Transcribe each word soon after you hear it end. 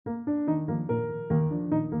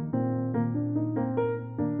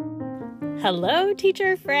Hello,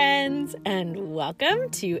 teacher friends, and welcome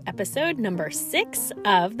to episode number 6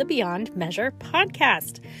 of the Beyond Measure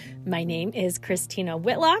podcast. My name is Christina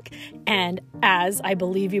Whitlock, and as I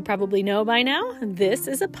believe you probably know by now, this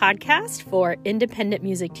is a podcast for independent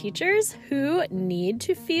music teachers who need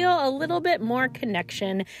to feel a little bit more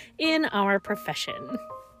connection in our profession.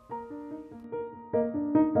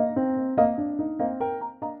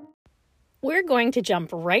 We're going to jump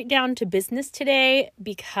right down to business today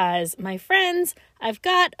because, my friends, I've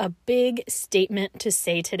got a big statement to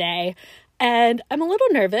say today, and I'm a little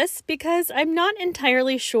nervous because I'm not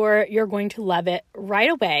entirely sure you're going to love it right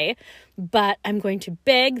away, but I'm going to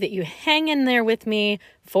beg that you hang in there with me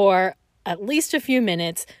for at least a few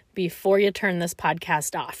minutes before you turn this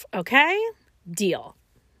podcast off, okay? Deal.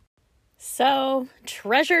 So,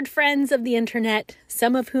 treasured friends of the internet,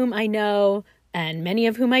 some of whom I know and many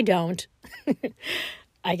of whom I don't,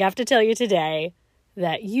 I have to tell you today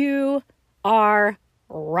that you are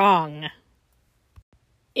wrong.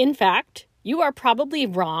 In fact, you are probably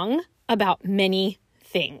wrong about many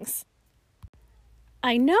things.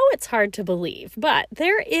 I know it's hard to believe, but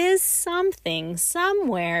there is something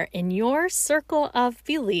somewhere in your circle of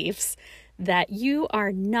beliefs that you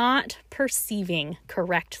are not perceiving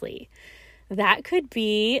correctly. That could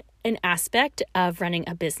be an aspect of running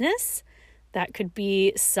a business. That could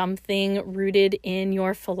be something rooted in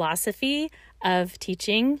your philosophy of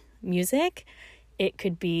teaching music. It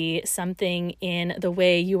could be something in the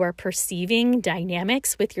way you are perceiving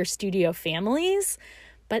dynamics with your studio families.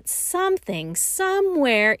 But something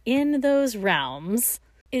somewhere in those realms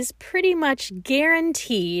is pretty much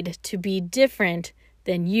guaranteed to be different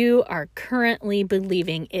than you are currently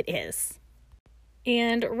believing it is.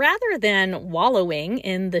 And rather than wallowing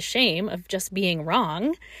in the shame of just being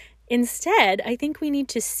wrong, instead, I think we need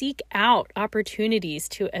to seek out opportunities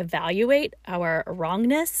to evaluate our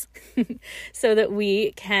wrongness so that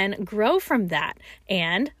we can grow from that.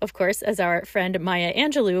 And, of course, as our friend Maya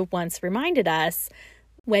Angelou once reminded us,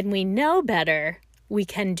 when we know better, we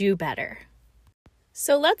can do better.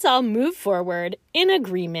 So let's all move forward in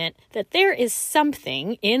agreement that there is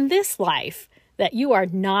something in this life that you are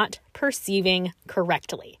not perceiving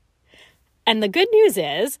correctly. And the good news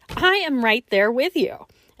is, I am right there with you.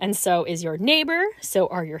 And so is your neighbor, so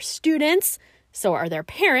are your students, so are their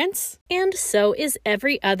parents, and so is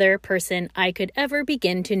every other person I could ever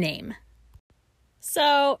begin to name.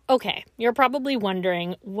 So, okay, you're probably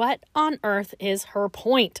wondering, what on earth is her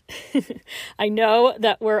point? I know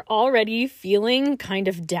that we're already feeling kind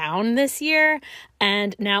of down this year,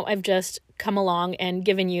 and now I've just come along and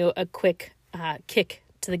given you a quick kick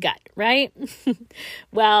to the gut, right?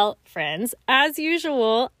 Well, friends, as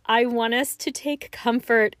usual, I want us to take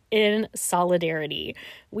comfort in solidarity.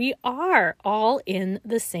 We are all in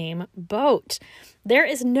the same boat. There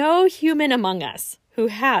is no human among us who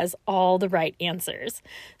has all the right answers.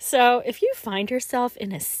 So if you find yourself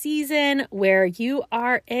in a season where you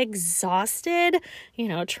are exhausted,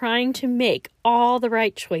 trying to make all the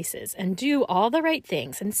right choices and do all the right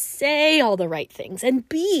things and say all the right things and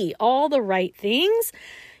be all the right things,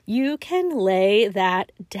 you can lay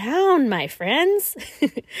that down, my friends.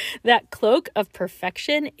 That cloak of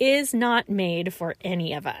perfection is not made for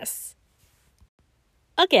any of us.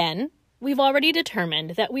 Again, we've already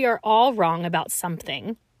determined that we are all wrong about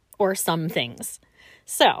something or some things.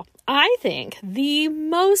 So, I think the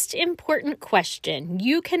most important question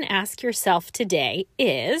you can ask yourself today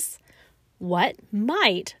is, what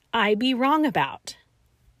might I be wrong about?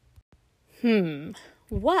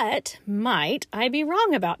 What might I be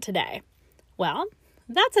wrong about today? Well,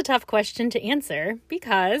 that's a tough question to answer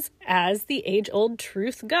because, as the age-old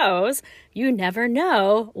truth goes, you never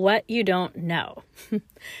know what you don't know.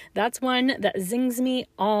 That's one that zings me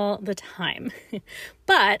all the time.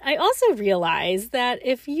 But I also realize that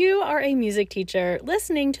if you are a music teacher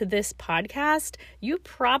listening to this podcast, you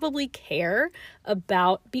probably care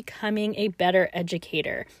about becoming a better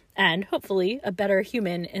educator and hopefully a better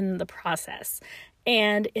human in the process.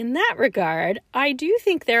 And in that regard, I do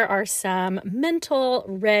think there are some mental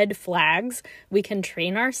red flags we can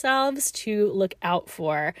train ourselves to look out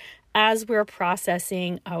for as we're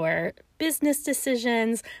processing our business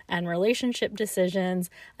decisions and relationship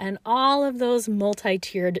decisions and all of those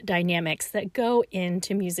multi-tiered dynamics that go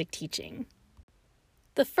into music teaching.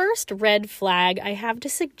 The first red flag I have to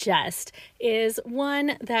suggest is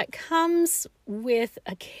one that comes with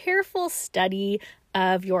a careful study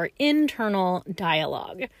of your internal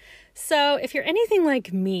dialogue. So if you're anything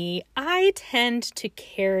like me, I tend to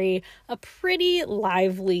carry a pretty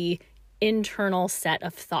lively internal set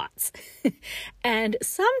of thoughts. And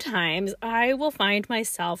sometimes I will find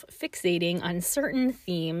myself fixating on certain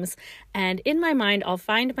themes, and in my mind, I'll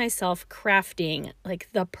find myself crafting like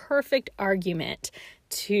the perfect argument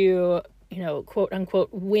to, quote unquote,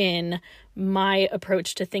 win my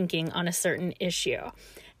approach to thinking on a certain issue.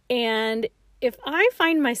 And if I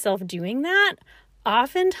find myself doing that,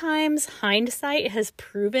 oftentimes hindsight has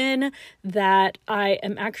proven that I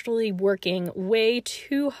am actually working way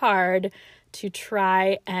too hard to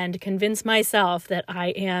try and convince myself that I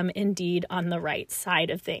am indeed on the right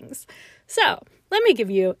side of things. So let me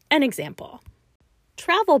give you an example.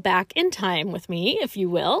 Travel back in time with me, if you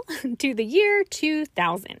will, to the year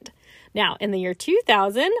 2000. Now, in the year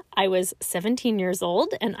 2000, I was 17 years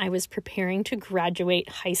old and I was preparing to graduate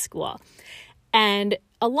high school. And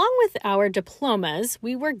along with our diplomas,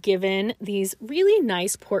 we were given these really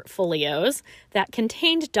nice portfolios that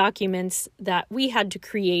contained documents that we had to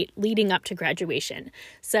create leading up to graduation.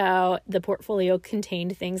 So the portfolio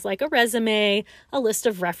contained things like a resume, a list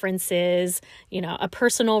of references, a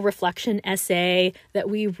personal reflection essay that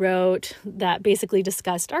we wrote that basically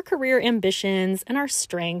discussed our career ambitions and our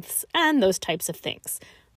strengths and those types of things.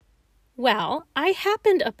 Well, I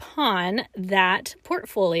happened upon that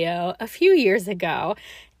portfolio a few years ago,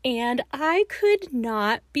 and I could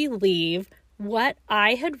not believe what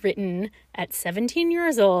I had written at 17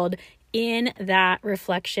 years old in that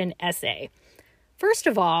reflection essay. First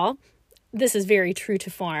of all, this is very true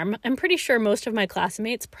to form. I'm pretty sure most of my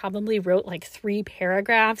classmates probably wrote like 3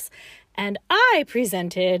 paragraphs, and I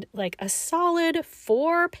presented like a solid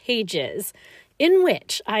 4 pages in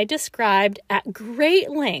which I described at great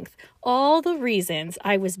length all the reasons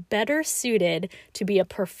I was better suited to be a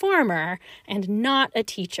performer and not a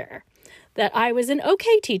teacher. That I was an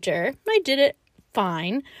okay teacher, I did it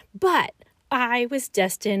fine, but I was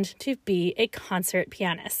destined to be a concert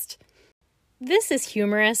pianist. This is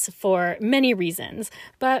humorous for many reasons,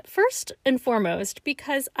 but first and foremost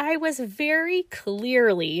because I was very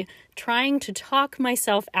clearly trying to talk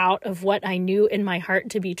myself out of what I knew in my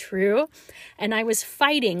heart to be true, and I was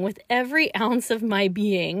fighting with every ounce of my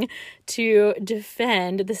being to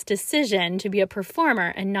defend this decision to be a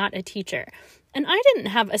performer and not a teacher. And I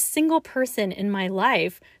didn't have a single person in my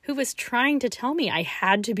life who was trying to tell me I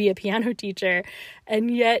had to be a piano teacher.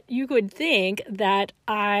 And yet you would think that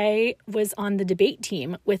I was on the debate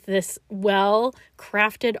team with this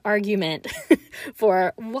well-crafted argument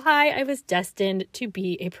for why I was destined to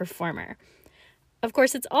be a performer. Of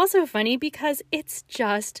course, it's also funny because it's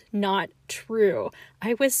just not true.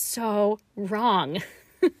 I was so wrong.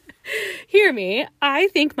 Hear me, I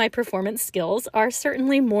think my performance skills are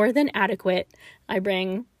certainly more than adequate. I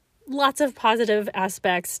bring lots of positive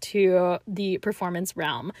aspects to the performance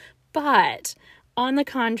realm, but on the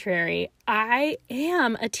contrary, I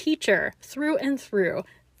am a teacher through and through,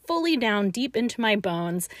 fully down deep into my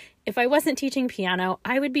bones. If I wasn't teaching piano,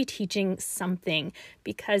 I would be teaching something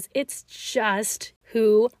because it's just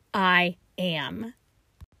who I am.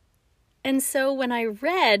 And so when I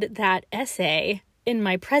read that essay in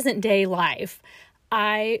my present day life,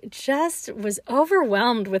 I just was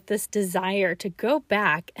overwhelmed with this desire to go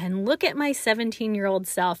back and look at my 17-year-old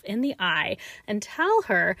self in the eye and tell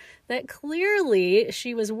her that clearly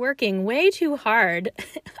she was working way too hard,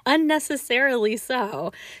 unnecessarily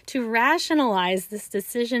so, to rationalize this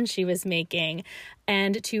decision she was making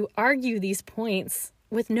and to argue these points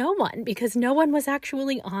with no one because no one was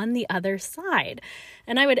actually on the other side.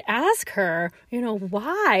 And I would ask her,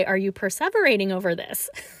 why are you perseverating over this?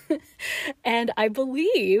 And I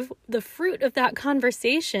believe the fruit of that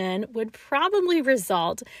conversation would probably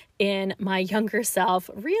result in my younger self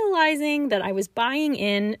realizing that I was buying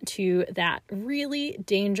into that really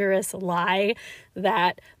dangerous lie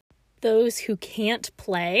that those who can't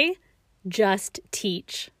play just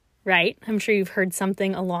teach. Right? I'm sure you've heard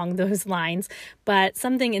something along those lines, but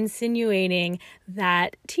something insinuating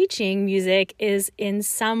that teaching music is in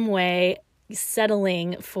some way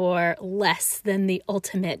settling for less than the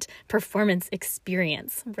ultimate performance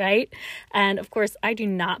experience, right? And of course, I do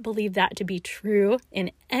not believe that to be true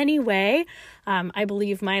in any way. I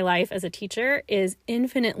believe my life as a teacher is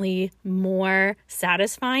infinitely more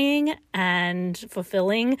satisfying and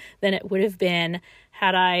fulfilling than it would have been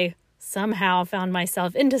had I somehow found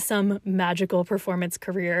myself into some magical performance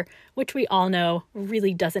career, which we all know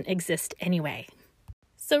really doesn't exist anyway.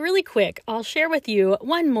 So really quick, I'll share with you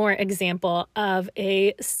one more example of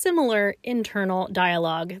a similar internal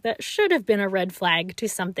dialogue that should have been a red flag to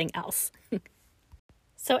something else.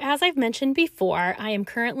 So as I've mentioned before, I am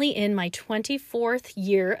currently in my 24th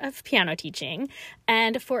year of piano teaching,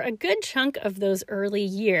 and for a good chunk of those early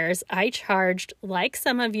years, I charged, like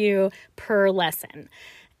some of you, per lesson.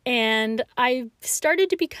 And I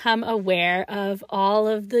started to become aware of all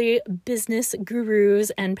of the business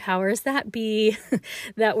gurus and powers that be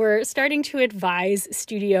that were starting to advise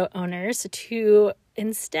studio owners to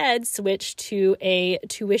instead switch to a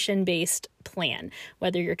tuition-based plan,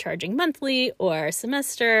 whether you're charging monthly or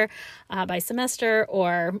semester by semester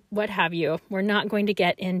or what have you. We're not going to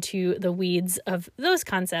get into the weeds of those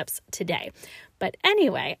concepts today. But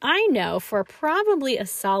anyway, I know for probably a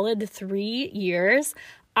solid 3 years,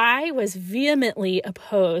 I was vehemently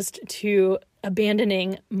opposed to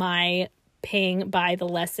abandoning my paying by the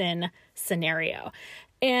lesson scenario.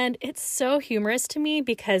 And it's so humorous to me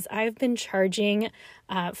because I've been charging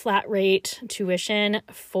flat rate tuition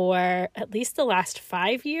for at least the last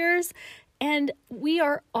 5 years, and we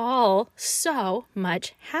are all so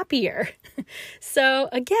much happier. So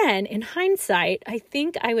again, in hindsight, I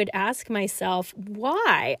think I would ask myself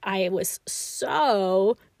why I was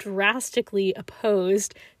so drastically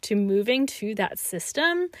opposed to moving to that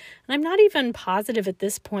system. And I'm not even positive at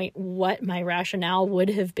this point what my rationale would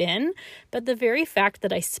have been, but the very fact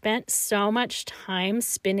that I spent so much time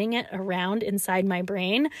spinning it around inside my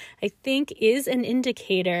brain, I think is an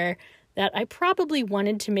indicator that I probably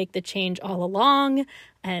wanted to make the change all along,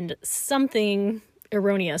 and something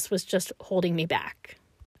erroneous was just holding me back.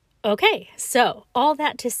 Okay, so all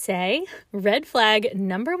that to say, red flag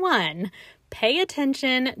number 1, pay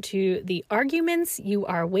attention to the arguments you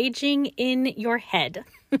are waging in your head.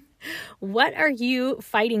 What are you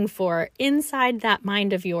fighting for inside that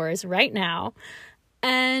mind of yours right now?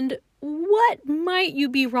 And what might you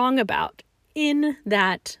be wrong about in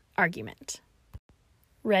that argument?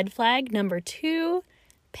 Red flag number 2,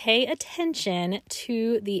 pay attention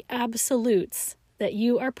to the absolutes that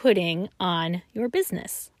you are putting on your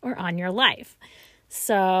business or on your life.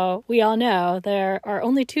 So we all know there are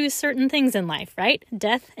only 2 certain things in life, right?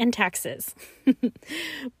 Death and taxes.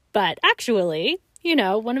 But actually,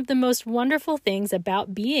 one of the most wonderful things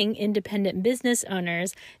about being independent business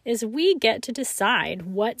owners is we get to decide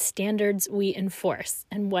what standards we enforce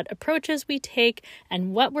and what approaches we take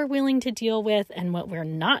and what we're willing to deal with and what we're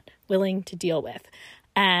not willing to deal with.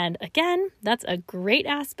 And again, that's a great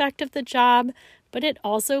aspect of the job, but it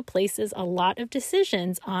also places a lot of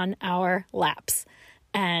decisions on our laps.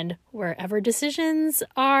 And wherever decisions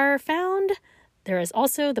are found, there is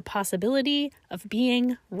also the possibility of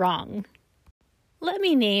being wrong. Let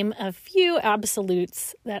me name a few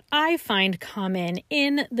absolutes that I find common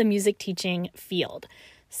in the music teaching field.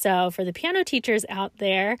 So for the piano teachers out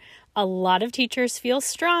there, a lot of teachers feel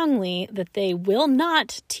strongly that they will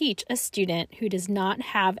not teach a student who does not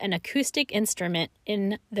have an acoustic instrument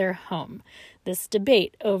in their home. This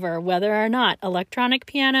debate over whether or not electronic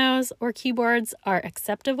pianos or keyboards are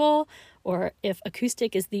acceptable, or if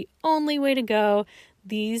acoustic is the only way to go,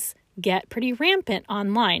 these get pretty rampant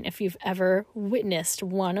online if you've ever witnessed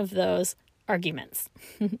one of those arguments.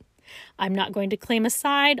 I'm not going to claim a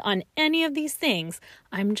side on any of these things.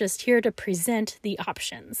 I'm just here to present the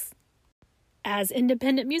options. As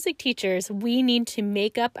independent music teachers, we need to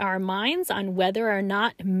make up our minds on whether or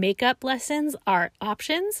not makeup lessons are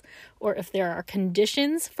options, or if there are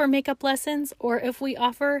conditions for makeup lessons, or if we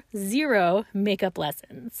offer 0 makeup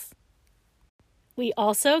lessons. We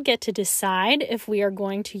also get to decide if we are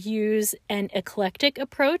going to use an eclectic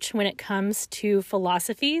approach when it comes to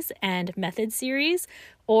philosophies and method series,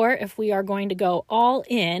 or if we are going to go all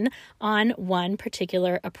in on one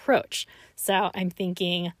particular approach. So I'm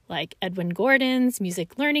thinking like Edwin Gordon's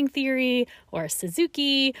music learning theory, or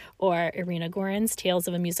Suzuki, or Irina Gorin's Tales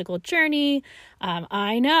of a Musical Journey.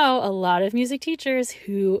 I know a lot of music teachers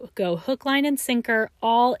who go hook, line, and sinker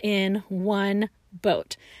all in one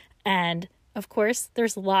boat. And of course,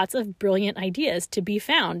 there's lots of brilliant ideas to be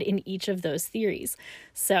found in each of those theories.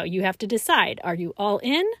 So you have to decide, are you all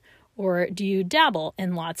in, or do you dabble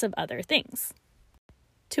in lots of other things?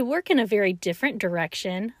 To work in a very different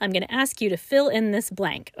direction, I'm going to ask you to fill in this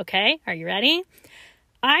blank, okay? Are you ready?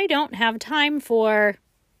 I don't have time for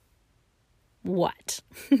what?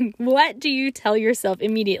 What do you tell yourself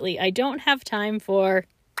immediately? I don't have time for...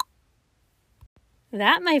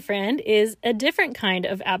 That, my friend, is a different kind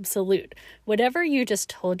of absolute. Whatever you just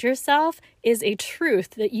told yourself is a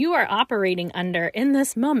truth that you are operating under in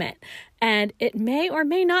this moment. And it may or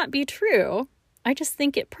may not be true. I just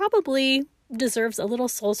think it probably deserves a little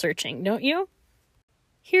soul searching, don't you?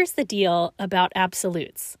 Here's the deal about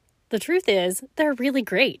absolutes. The truth is, they're really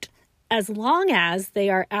great, as long as they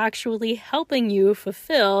are actually helping you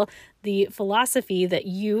fulfill the philosophy that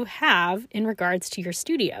you have in regards to your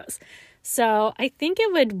studios. So I think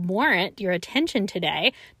it would warrant your attention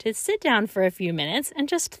today to sit down for a few minutes and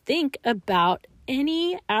just think about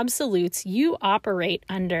any absolutes you operate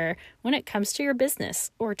under when it comes to your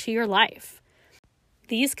business or to your life.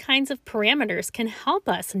 These kinds of parameters can help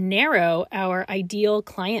us narrow our ideal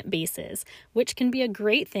client bases, which can be a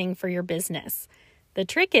great thing for your business. The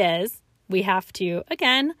trick is we have to,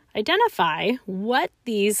 again, identify what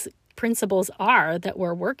these principles are that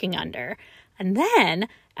we're working under, and then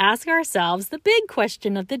ask ourselves the big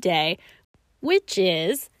question of the day, which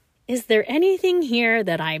is there anything here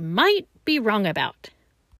that I might be wrong about?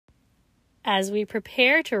 As we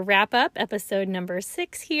prepare to wrap up episode number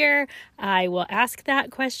 6 here, I will ask that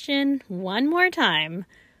question one more time.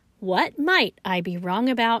 What might I be wrong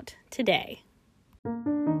about today?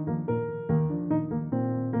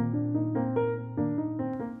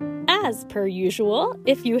 As per usual,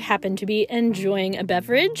 if you happen to be enjoying a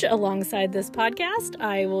beverage alongside this podcast,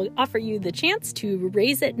 I will offer you the chance to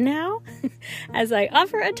raise it now as I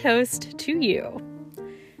offer a toast to you.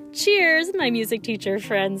 Cheers, my music teacher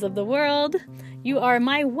friends of the world. You are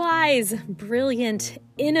my wise, brilliant,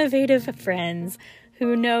 innovative friends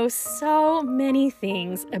who know so many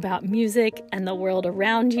things about music and the world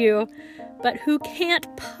around you, but who can't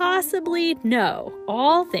possibly know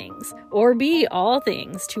all things or be all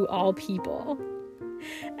things to all people.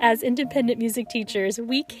 As independent music teachers,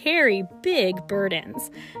 we carry big burdens.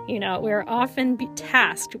 We're often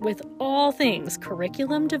tasked with all things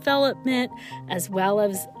curriculum development, as well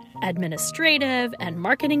as administrative and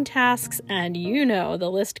marketing tasks, and the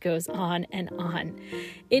list goes on and on.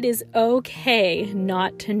 It is okay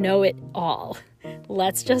not to know it all.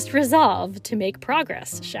 Let's just resolve to make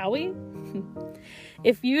progress, shall we?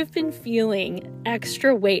 If you've been feeling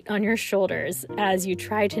extra weight on your shoulders as you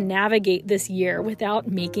try to navigate this year without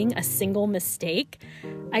making a single mistake,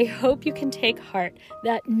 I hope you can take heart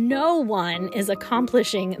that no one is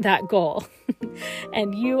accomplishing that goal.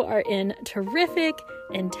 And you are in terrific,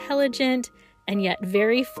 intelligent, and yet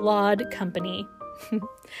very flawed company.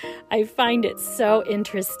 I find it so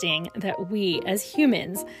interesting that we as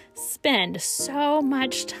humans spend so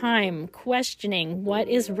much time questioning what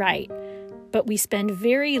is right, but we spend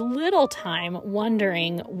very little time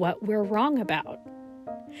wondering what we're wrong about.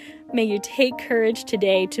 May you take courage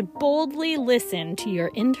today to boldly listen to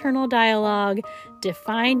your internal dialogue,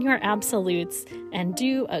 define your absolutes, and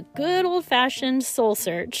do a good old-fashioned soul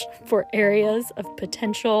search for areas of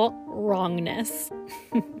potential wrongness.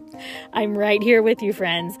 I'm right here with you,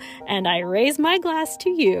 friends, and I raise my glass to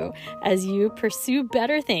you as you pursue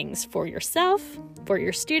better things for yourself, for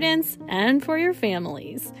your students, and for your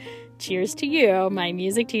families. Cheers to you, my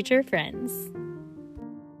music teacher friends.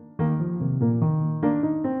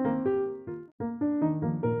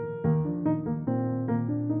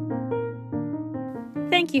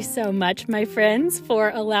 Thank you so much, my friends,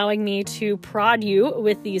 for allowing me to prod you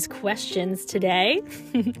with these questions today.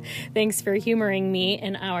 Thanks for humoring me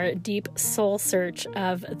in our deep soul search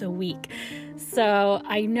of the week. So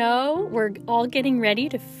I know we're all getting ready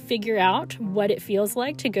to figure out what it feels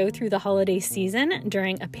like to go through the holiday season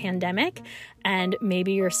during a pandemic, and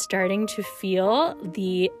maybe you're starting to feel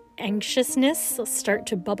the anxiousness start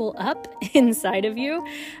to bubble up inside of you.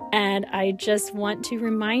 And I just want to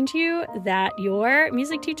remind you that your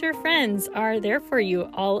music teacher friends are there for you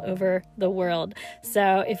all over the world.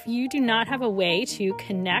 So if you do not have a way to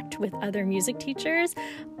connect with other music teachers,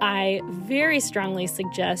 I very strongly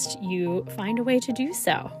suggest you find a way to do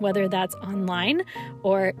so, whether that's online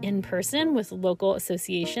or in person with local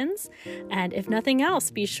associations. And if nothing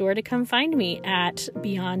else, be sure to come find me at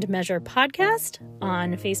Beyond Measure Podcast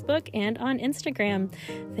on Facebook and on Instagram.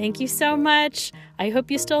 Thank you so much. I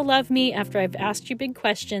hope you still love me after I've asked you big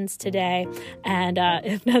questions today. And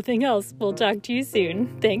if nothing else, we'll talk to you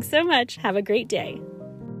soon. Thanks so much. Have a great day.